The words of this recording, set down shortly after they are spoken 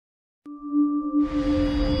Hello,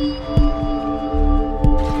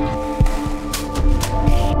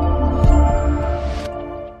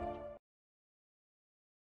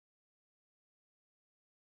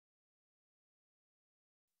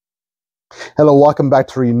 welcome back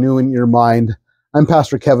to Renewing Your Mind. I'm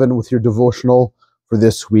Pastor Kevin with your devotional for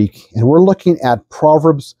this week, and we're looking at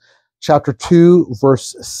Proverbs chapter 2,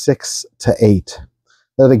 verse 6 to 8.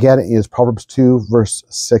 That again is Proverbs 2, verse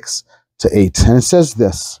 6 to 8. And it says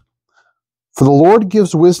this: "For the Lord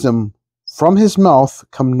gives wisdom, from his mouth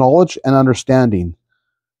come knowledge and understanding.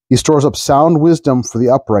 He stores up sound wisdom for the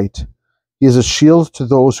upright. He is a shield to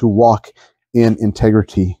those who walk in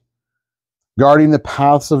integrity, guarding the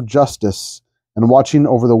paths of justice and watching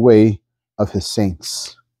over the way of his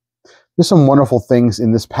saints." There's some wonderful things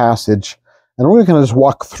in this passage, and we're going to just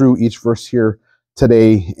walk through each verse here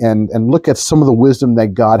today and look at some of the wisdom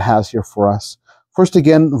that God has here for us. First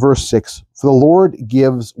again, verse 6, "For the Lord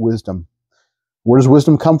gives wisdom." Where does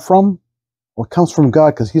wisdom come from? Well, it comes from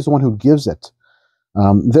God because he's the one who gives it.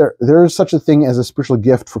 There is such a thing as a spiritual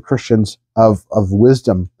gift for Christians of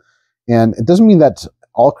wisdom. And it doesn't mean that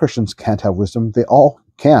all Christians can't have wisdom. They all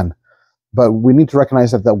can. But we need to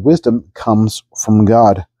recognize that wisdom comes from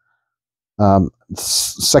God.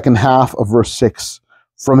 Second half of verse 6,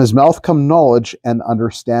 "From his mouth come knowledge and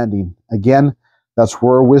understanding." Again, that's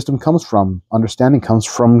where wisdom comes from. Understanding comes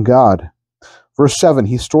from God. Verse 7,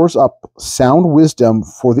 "He stores up sound wisdom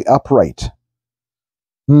for the upright."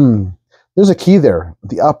 There's a key there,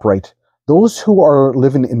 the upright. Those who are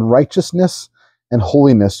living in righteousness and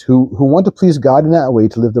holiness, who want to please God in that way,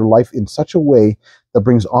 to live their life in such a way that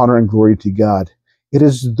brings honor and glory to God. It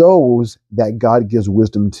is those that God gives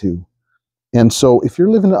wisdom to. And so if you're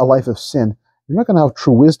living a life of sin, you're not going to have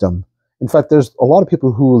true wisdom. In fact, there's a lot of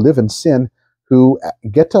people who live in sin who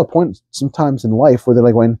get to a point sometimes in life where they're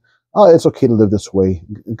like going, "Oh, it's okay to live this way.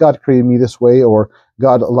 God created me this way," or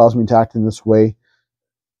 "God allows me to act in this way."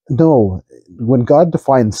 No, when God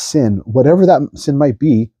defines sin, whatever that sin might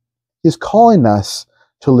be, he's calling us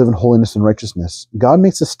to live in holiness and righteousness. God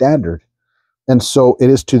makes a standard. And so it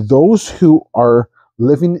is to those who are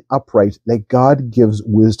living upright that God gives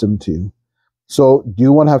wisdom to. So do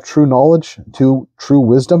you want to have true knowledge, true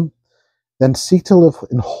wisdom? Then seek to live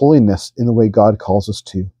in holiness in the way God calls us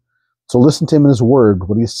to. So listen to him in his word,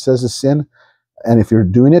 what he says is sin. And if you're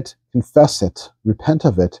doing it, confess it, repent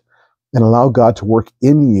of it, and allow God to work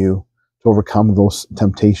in you to overcome those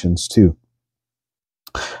temptations too.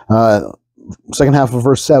 Second half of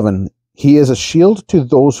verse 7, "He is a shield to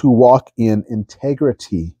those who walk in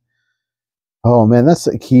integrity." Oh man, that's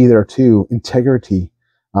the key there too, integrity.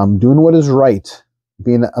 Doing what is right,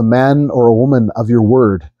 being a man or a woman of your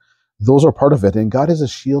word. Those are part of it. And God is a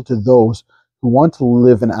shield to those who want to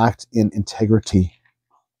live and act in integrity.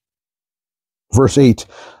 Verse 8,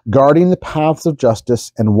 "Guarding the paths of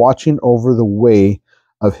justice and watching over the way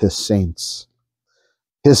of his saints."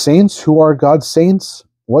 His saints, who are God's saints?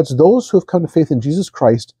 What's those who have come to faith in Jesus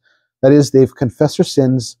Christ? That is, they've confessed their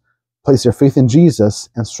sins, placed their faith in Jesus,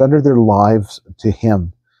 and surrendered their lives to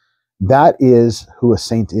him. That is who a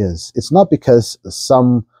saint is. It's not because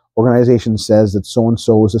some organization says that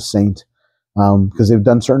so-and-so is a saint because they've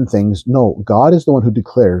done certain things. No, God is the one who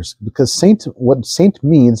declares. Because what saint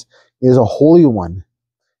means is a holy one.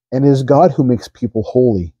 And it is God who makes people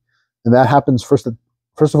holy. And that happens first of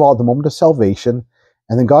all at the moment of salvation.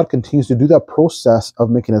 And then God continues to do that process of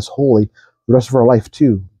making us holy the rest of our life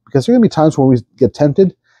too. Because there are going to be times when we get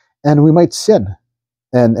tempted and we might sin.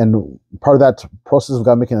 And part of that process of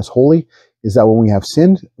God making us holy is that when we have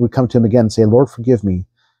sinned, we come to him again and say, "Lord, forgive me."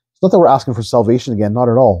 It's not that we're asking for salvation again, not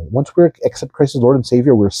at all. Once we accept Christ as Lord and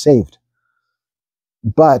Savior, we're saved.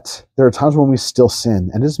 But there are times when we still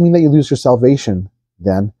sin. And it doesn't mean that you lose your salvation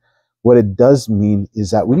then. What it does mean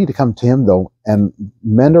is that we need to come to him, though, and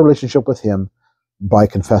mend our relationship with him by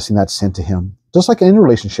confessing that sin to him. Just like in any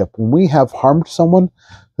relationship, when we have harmed someone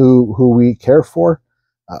who we care for,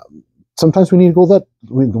 sometimes we need to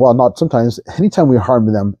go not sometimes, anytime we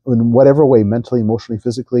harm them in whatever way, mentally, emotionally,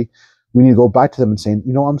 physically, we need to go back to them and saying,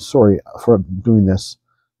 "I'm sorry for doing this.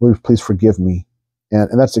 Will you please forgive me?"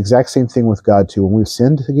 And that's the exact same thing with God too. When we've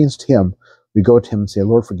sinned against him, we go to him and say,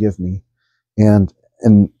 "Lord, forgive me." And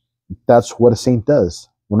that's what a saint does.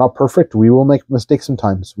 We're not perfect. We will make mistakes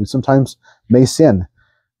sometimes. We sometimes may sin.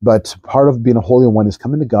 But part of being a holy one is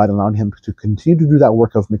coming to God and allowing him to continue to do that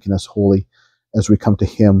work of making us holy as we come to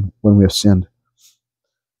him when we have sinned.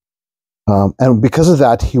 And because of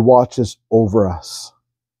that, he watches over us.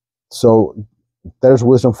 So there's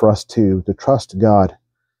wisdom for us too, to trust God.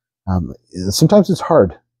 Sometimes it's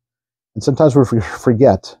hard. And sometimes we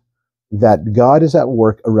forget that God is at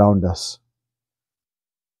work around us.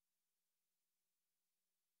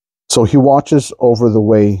 So he watches over the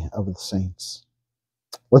way of the saints.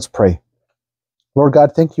 Let's pray. Lord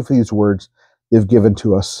God, thank you for these words they've given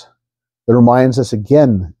to us. It reminds us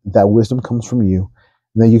again that wisdom comes from you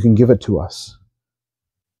and that you can give it to us.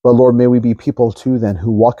 But Lord, may we be people too then who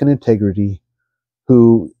walk in integrity,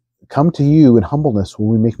 who come to you in humbleness when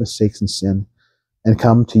we make mistakes and sin, and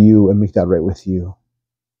come to you and make that right with you.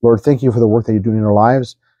 Lord, thank you for the work that you're doing in our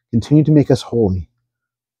lives. Continue to make us holy.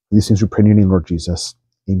 These things we pray in your name, Lord Jesus.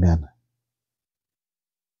 Amen.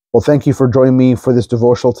 Well, thank you for joining me for this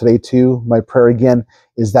devotional today too. My prayer again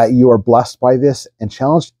is that you are blessed by this and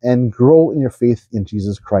challenged and grow in your faith in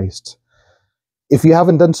Jesus Christ. If you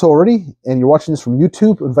haven't done so already and you're watching this from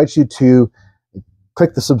YouTube, I invite you to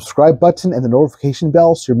click the subscribe button and the notification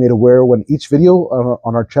bell so you're made aware when each video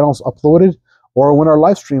on our channel is uploaded or when our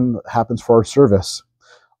live stream happens for our service.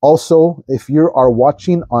 Also, if you are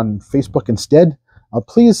watching on Facebook instead,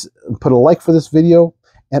 please put a like for this video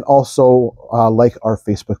and also like our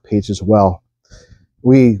Facebook page as well.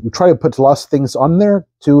 We try to put lots of things on there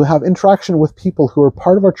to have interaction with people who are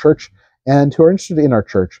part of our church and who are interested in our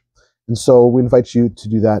church. And so we invite you to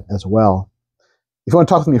do that as well. If you want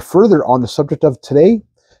to talk with me further on the subject of today,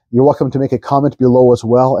 you're welcome to make a comment below as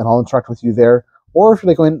well, and I'll interact with you there. Or if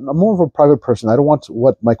you're like, I'm more of a private person, I don't want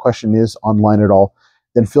what my question is online at all,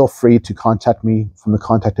 then feel free to contact me from the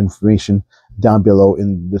contact information down below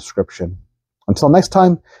in the description. Until next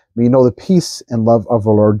time, may you know the peace and love of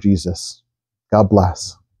our Lord Jesus. God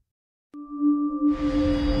bless.